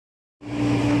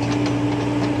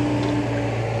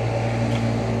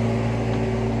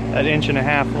That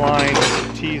 1.5-inch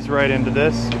line tees right into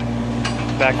this.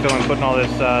 Backfilling, putting all this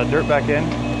dirt back in.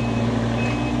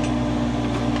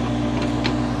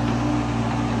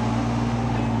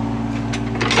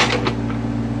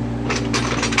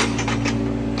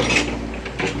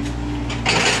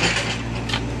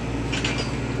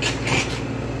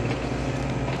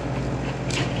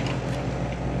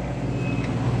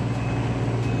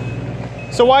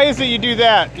 So why is it you do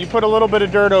that? You put a little bit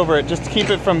of dirt over it just to keep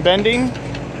it from bending?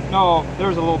 No,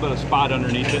 there's a little bit of spot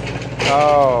underneath it.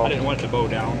 Oh. I didn't want it to bow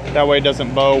down. That way it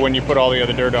doesn't bow when you put all the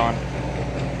other dirt on.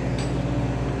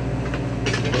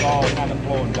 It's all kind of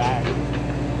flowing back to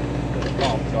the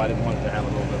pump, so I didn't want it to have a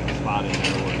little bit of a spot in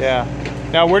there. Yeah.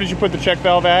 Now where did you put the check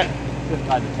valve at? It's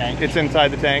inside the tank. It's inside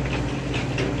the tank?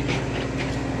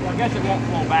 Well, I guess it won't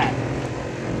flow back.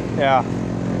 Yeah.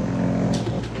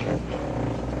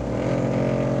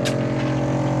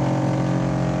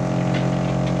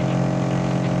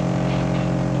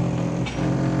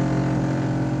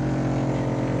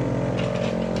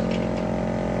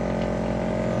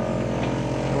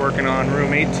 Working on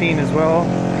room 18 as well. You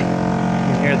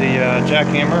can hear the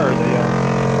jackhammer or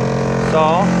the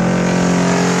saw.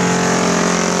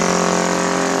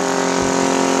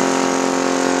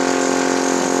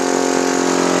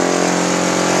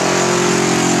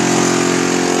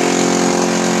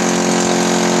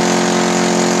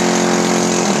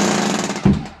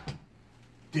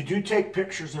 Did you take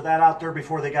pictures of that out there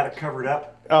before they got it covered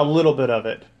up? A little bit of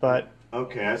it, but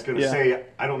okay, I was going to say,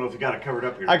 I don't know if you got it covered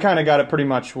up here. I kind of got it pretty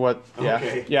much what, yeah.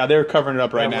 Okay. Yeah, they're covering it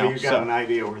up right now. You got an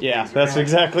idea where yeah, things are that's at.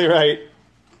 exactly right.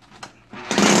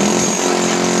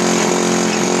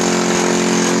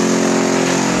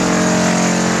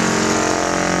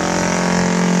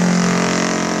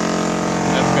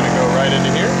 That's going to go right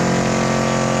into here.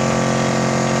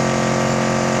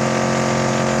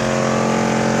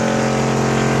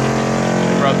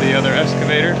 I brought the other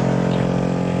excavator.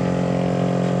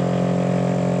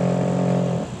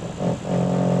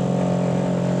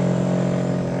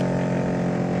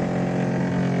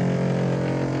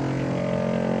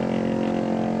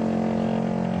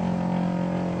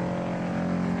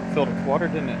 Filled with water,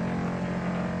 didn't it?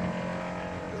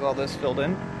 Is all this filled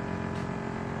in?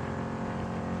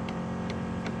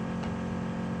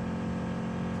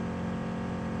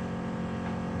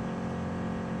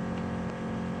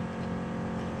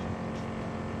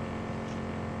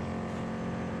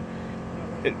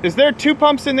 Is there 2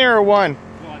 pumps in there or one?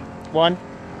 One?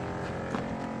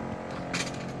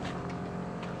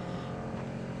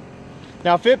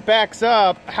 Now if it backs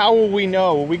up, how will we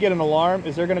know? Will we get an alarm?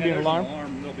 Is there going to be an alarm?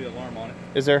 There'll be an alarm on it.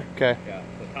 Is there? Okay. Yeah,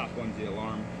 the top one's the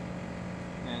alarm.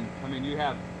 And I mean, you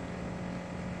have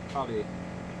probably, you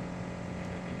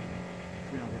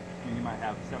know, I mean, you might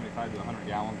have 75 to 100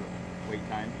 gallons of wait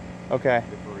time. Okay.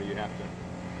 Before you have to.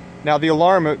 Now the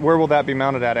alarm, where will that be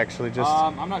mounted at actually? Just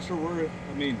I'm not sure where,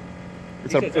 I mean,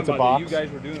 it's a box. You guys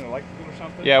were doing electrical or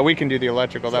something? Yeah, we can do the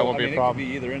electrical. So, that won't be a problem. It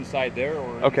could be either inside there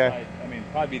or okay. Inside, I mean,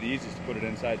 probably be the easiest to put it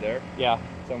inside there. Yeah.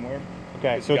 Somewhere.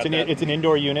 Okay, so it's an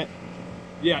indoor unit?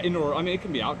 Yeah, indoor. I mean, it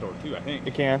can be outdoor too, I think.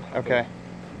 It can? Okay.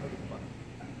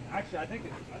 Actually, I think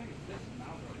it's this and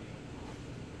outdoor.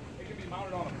 It can be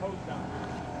mounted on a post down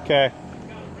there. Okay.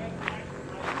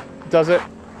 Does it?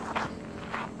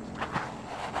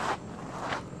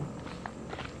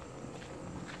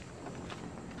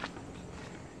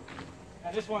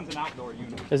 Yeah, this one's an outdoor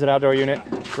unit. Is it an outdoor unit?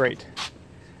 Yeah. Great.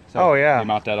 So oh yeah. You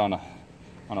mount that on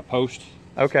a post.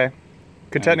 Okay.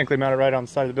 Could technically mount it right on the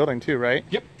side of the building too, right?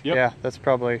 Yep. Yeah, that's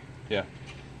probably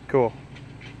cool.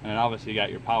 And then obviously you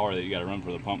got your power that you got to run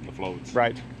for the pump that floats.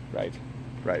 Right.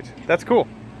 That's cool.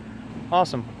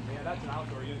 Awesome. Yeah, that's an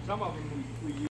outdoor unit. Some of them we use.